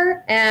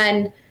survivor,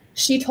 and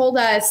she told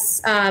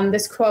us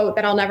this quote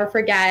that I'll never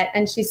forget.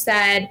 And she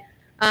said,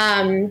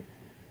 80%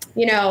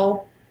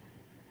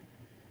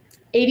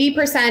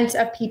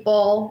 of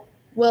people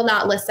will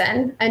not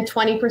listen and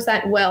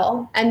 20%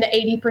 will. And the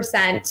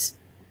 80%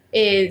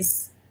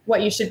 is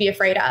what you should be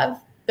afraid of.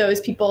 Those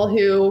people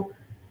who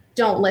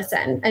don't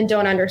listen and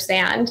don't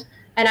understand.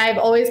 And I've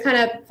always kind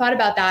of thought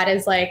about that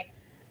as like,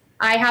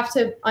 I have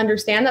to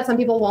understand that some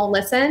people won't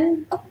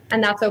listen,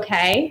 and that's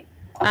okay.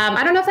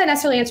 I don't know if that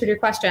necessarily answered your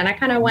question. I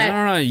kind of went.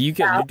 No,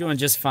 you're doing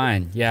just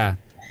fine. Yeah.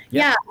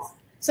 Yeah.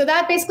 So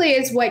that basically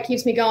is what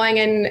keeps me going,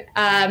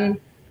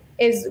 and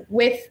is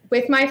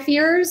with my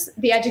fears,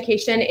 the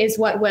education is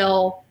what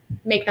will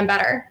make them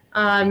better.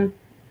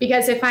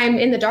 Because if I'm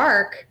in the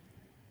dark,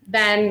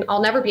 then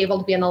I'll never be able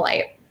to be in the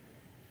light.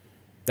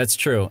 That's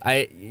true.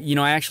 I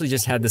actually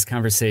just had this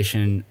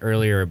conversation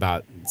earlier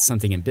about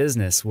something in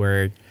business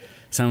where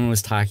someone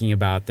was talking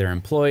about their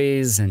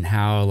employees and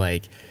how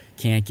like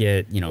can't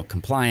get,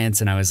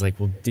 compliance. And I was like,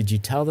 well, did you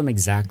tell them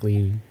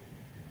exactly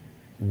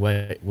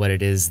what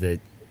it is that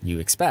you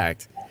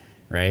expect?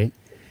 Right.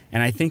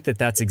 And I think that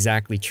that's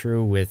exactly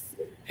true with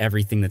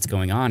everything that's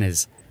going on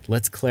is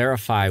let's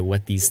clarify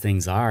what these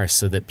things are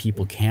so that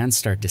people can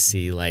start to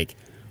see, like,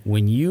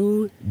 when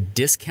you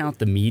discount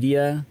the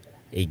media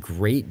a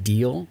great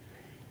deal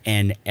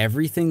and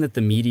everything that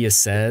the media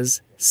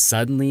says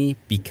suddenly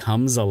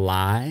becomes a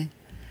lie,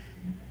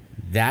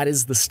 that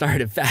is the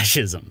start of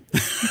fascism.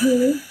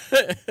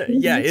 Mm-hmm.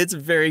 Yeah, it's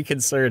very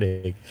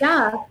concerning.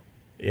 Yeah.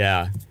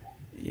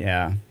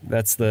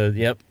 That's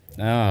yep.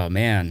 Oh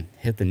man,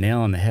 hit the nail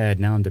on the head.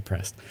 Now I'm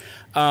depressed.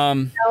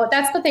 No,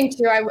 that's the thing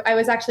too. I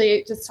was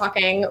actually just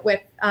talking with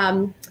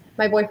my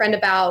boyfriend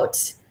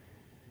about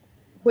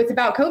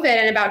COVID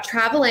and about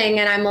traveling.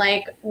 And I'm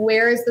like,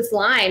 where is this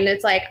line?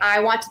 It's like, I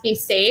want to be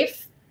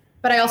safe,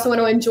 but I also want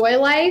to enjoy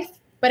life.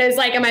 But it's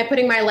like, am I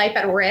putting my life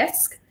at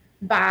risk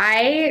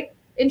by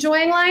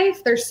enjoying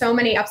life? There's so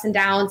many ups and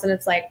downs. And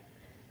it's like,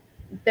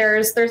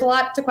 there's a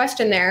lot to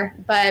question there.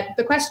 But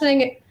the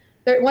questioning,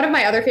 one of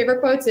my other favorite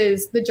quotes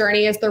is, the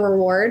journey is the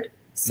reward.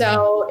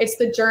 So it's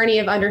the journey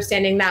of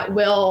understanding that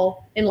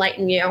will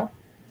enlighten you.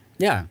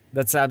 Yeah,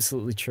 that's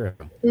absolutely true.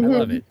 Mm-hmm. I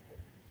love it.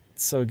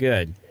 It's so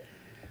good.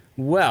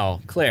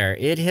 Well, Claire,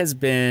 it has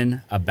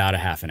been about a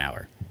half an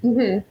hour.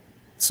 Mm-hmm.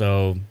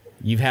 So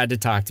you've had to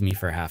talk to me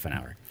for a half an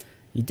hour.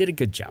 You did a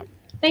good job.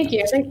 Thank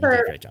you. Thanks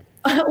for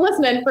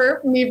listening for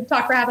me to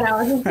talk for half an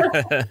hour.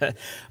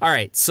 All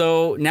right.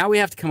 So now we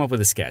have to come up with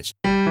a sketch.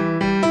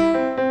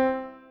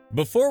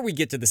 Before we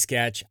get to the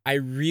sketch, I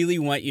really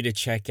want you to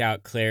check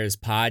out Claire's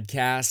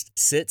podcast,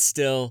 Sit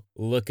Still,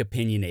 Look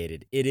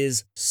Opinionated. It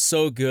is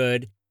so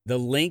good. The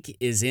link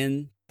is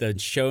in the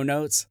show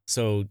notes.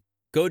 So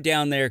go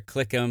down there,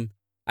 click them.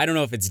 I don't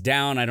know if it's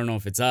down. I don't know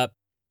if it's up.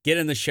 Get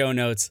in the show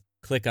notes,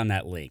 click on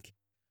that link.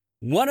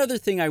 One other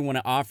thing I want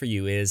to offer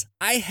you is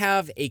I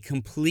have a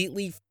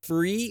completely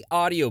free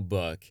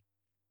audiobook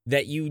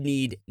that you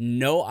need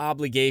no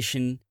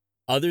obligation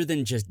other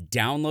than just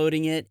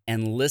downloading it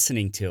and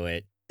listening to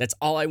it. That's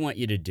all I want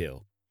you to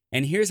do.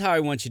 And here's how I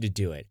want you to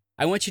do it.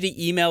 I want you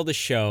to email the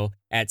show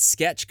at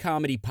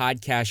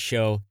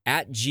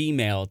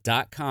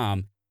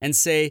sketchcomedypodcastshow@gmail.com and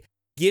say,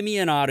 give me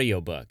an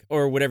audiobook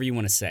or whatever you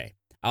want to say.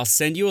 I'll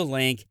send you a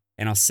link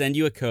and I'll send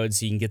you a code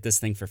so you can get this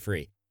thing for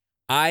free.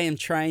 I am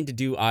trying to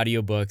do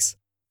audiobooks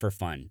for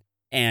fun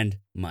and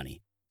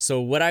money.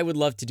 So what I would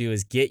love to do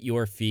is get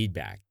your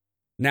feedback.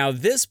 Now,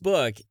 this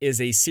book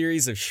is a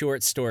series of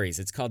short stories.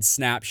 It's called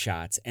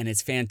Snapshots, and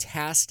it's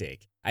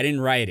fantastic. I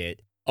didn't write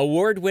it.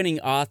 Award-winning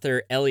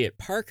author Elliot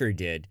Parker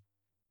did.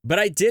 But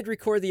I did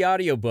record the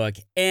audiobook,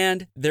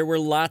 and there were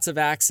lots of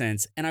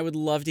accents, and I would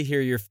love to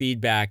hear your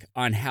feedback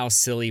on how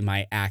silly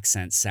my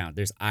accents sound.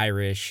 There's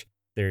Irish,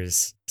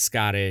 there's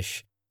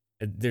Scottish,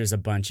 there's a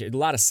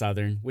lot of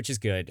Southern, which is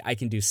good. I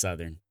can do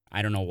Southern.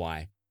 I don't know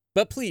why.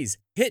 But please,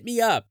 hit me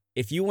up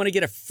if you want to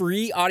get a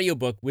free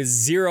audiobook with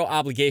zero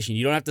obligation.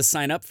 You don't have to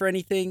sign up for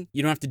anything.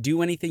 You don't have to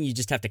do anything. You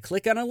just have to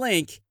click on a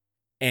link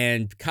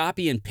and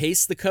copy and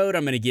paste the code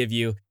I'm going to give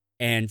you,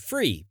 and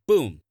free,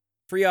 boom,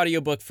 free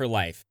audiobook for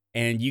life.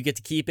 And you get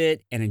to keep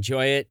it and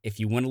enjoy it. If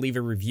you want to leave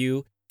a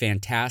review,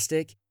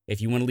 fantastic.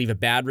 If you want to leave a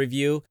bad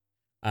review,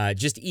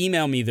 just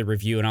email me the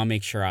review and I'll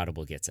make sure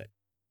Audible gets it.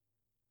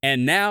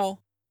 And now,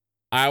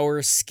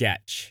 our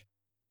sketch,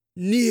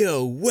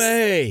 Neo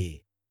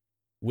Way,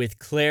 with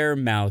Claire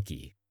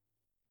Malky.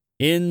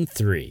 In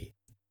 3,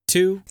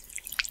 2.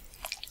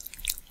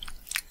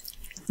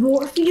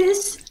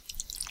 Morpheus?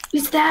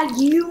 Is that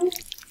you?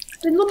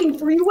 I've been looking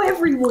for you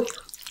everywhere.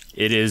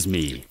 It is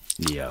me,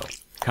 Neo.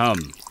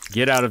 Come,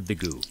 get out of the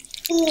goo.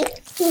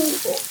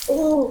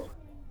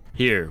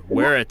 Here,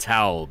 wear a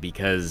towel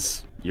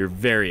because you're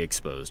very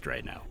exposed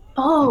right now.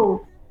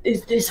 Oh,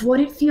 is this what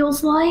it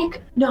feels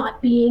like?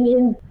 Not being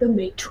in the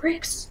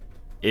Matrix?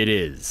 It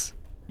is.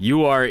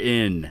 You are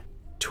in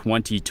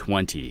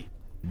 2020.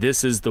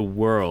 This is the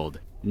world,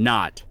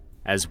 not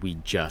as we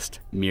just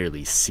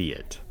merely see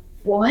it.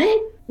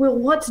 What? Well,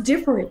 what's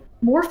different?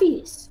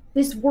 Morpheus.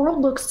 This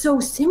world looks so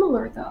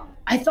similar, though.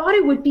 I thought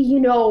it would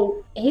be,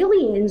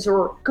 aliens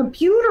or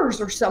computers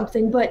or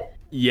something, but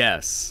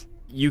Yes,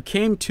 you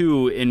came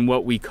to in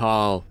what we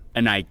call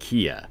an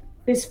IKEA.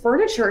 this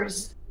furniture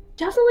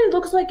definitely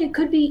looks like it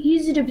could be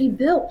easy to be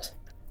built.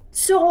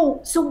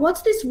 So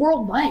what's this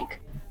world like?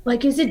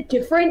 Like, is it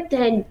different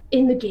than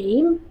in the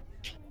game?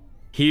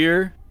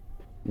 Here,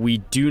 we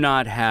do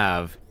not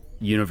have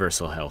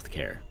universal health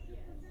care.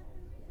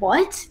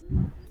 What?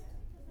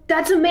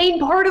 That's a main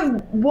part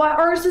of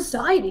our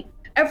society.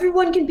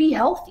 Everyone can be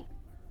healthy.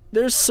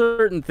 There's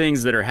certain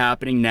things that are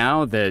happening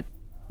now that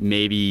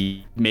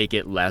maybe make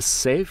it less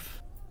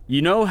safe.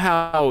 You know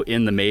how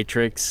in the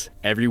Matrix,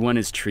 everyone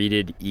is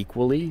treated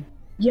equally?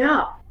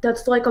 Yeah,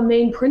 that's like a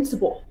main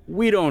principle.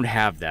 We don't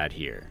have that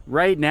here.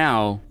 Right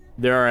now,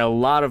 there are a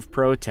lot of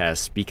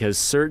protests because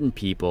certain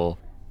people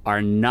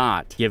are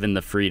not given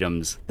the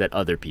freedoms that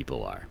other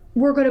people are.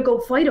 We're gonna go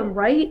fight them,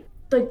 right?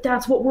 Like,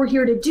 that's what we're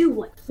here to do,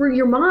 like, free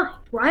your mind,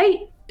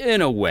 right?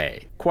 In a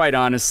way. Quite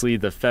honestly,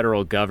 the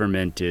federal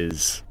government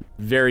is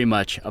very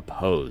much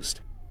opposed.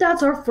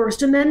 That's our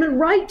First Amendment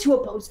right to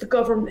oppose the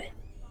government.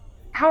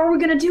 How are we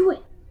gonna do it?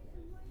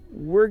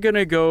 We're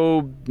gonna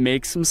go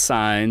make some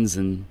signs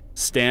and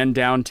stand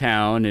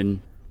downtown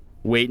and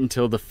wait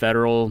until the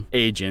federal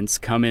agents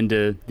come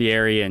into the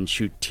area and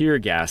shoot tear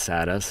gas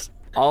at us.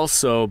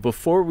 Also,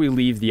 before we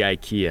leave the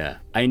IKEA,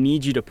 I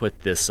need you to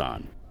put this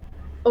on.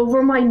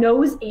 Over my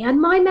nose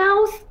and my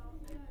mouth?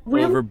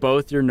 Really? Over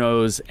both your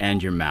nose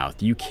and your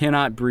mouth. You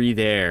cannot breathe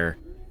air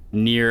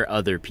near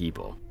other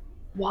people.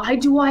 Why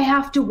do I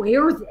have to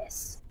wear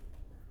this?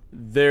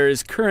 There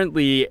is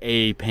currently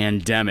a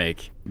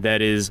pandemic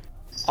that is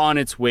on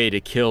its way to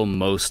kill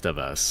most of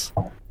us.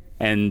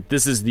 And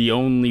this is the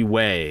only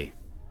way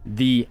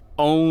to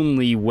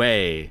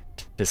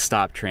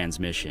stop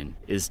transmission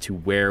is to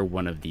wear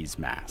one of these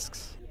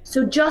masks.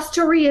 So just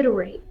to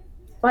reiterate,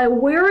 by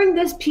wearing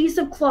this piece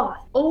of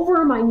cloth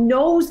over my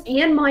nose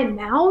and my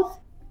mouth,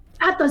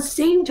 at the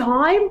same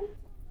time,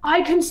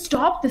 I can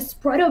stop the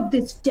spread of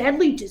this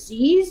deadly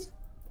disease?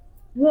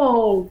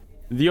 Whoa.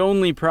 The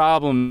only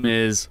problem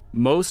is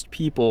most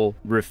people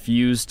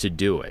refuse to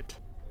do it.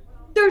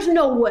 There's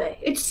no way.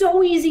 It's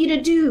so easy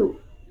to do.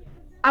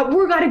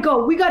 We gotta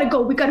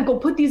go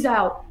put these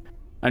out.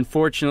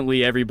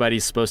 Unfortunately,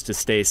 everybody's supposed to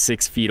stay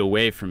 6 feet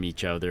away from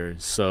each other,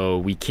 so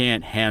we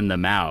can't hand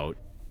them out.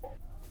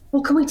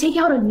 Well, can we take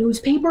out a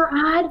newspaper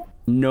ad?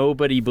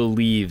 Nobody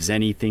believes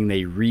anything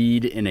they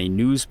read in a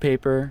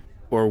newspaper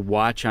or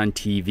watch on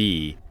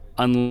TV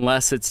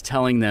unless it's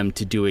telling them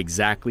to do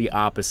exactly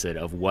opposite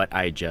of what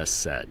I just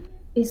said.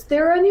 Is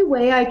there any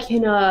way I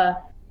can,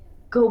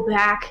 go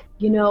back,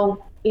 in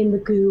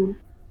the goo?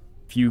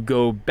 If you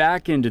go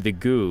back into the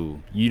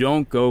goo, you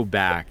don't go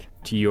back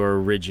to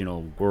your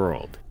original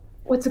world.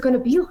 What's it gonna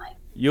be like?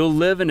 You'll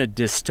live in a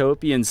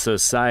dystopian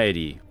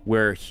society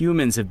where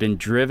humans have been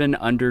driven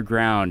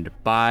underground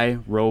by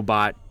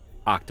robot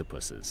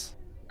octopuses.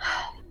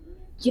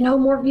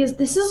 Morpheus,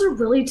 this is a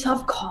really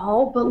tough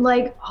call,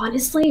 but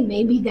honestly,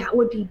 maybe that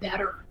would be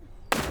better.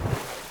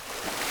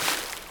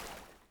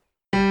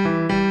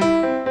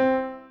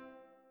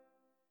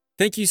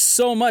 Thank you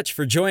so much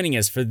for joining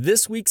us for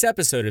this week's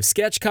episode of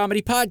Sketch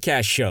Comedy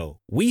Podcast Show.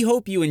 We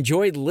hope you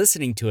enjoyed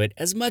listening to it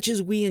as much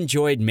as we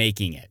enjoyed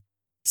making it.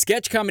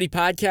 Sketch Comedy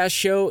Podcast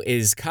Show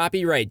is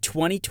copyright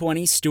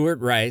 2020 Stuart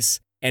Rice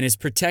and is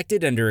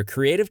protected under a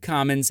Creative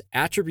Commons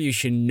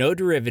Attribution No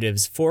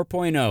Derivatives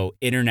 4.0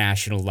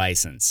 international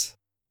license.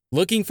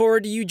 Looking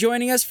forward to you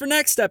joining us for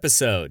next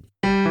episode.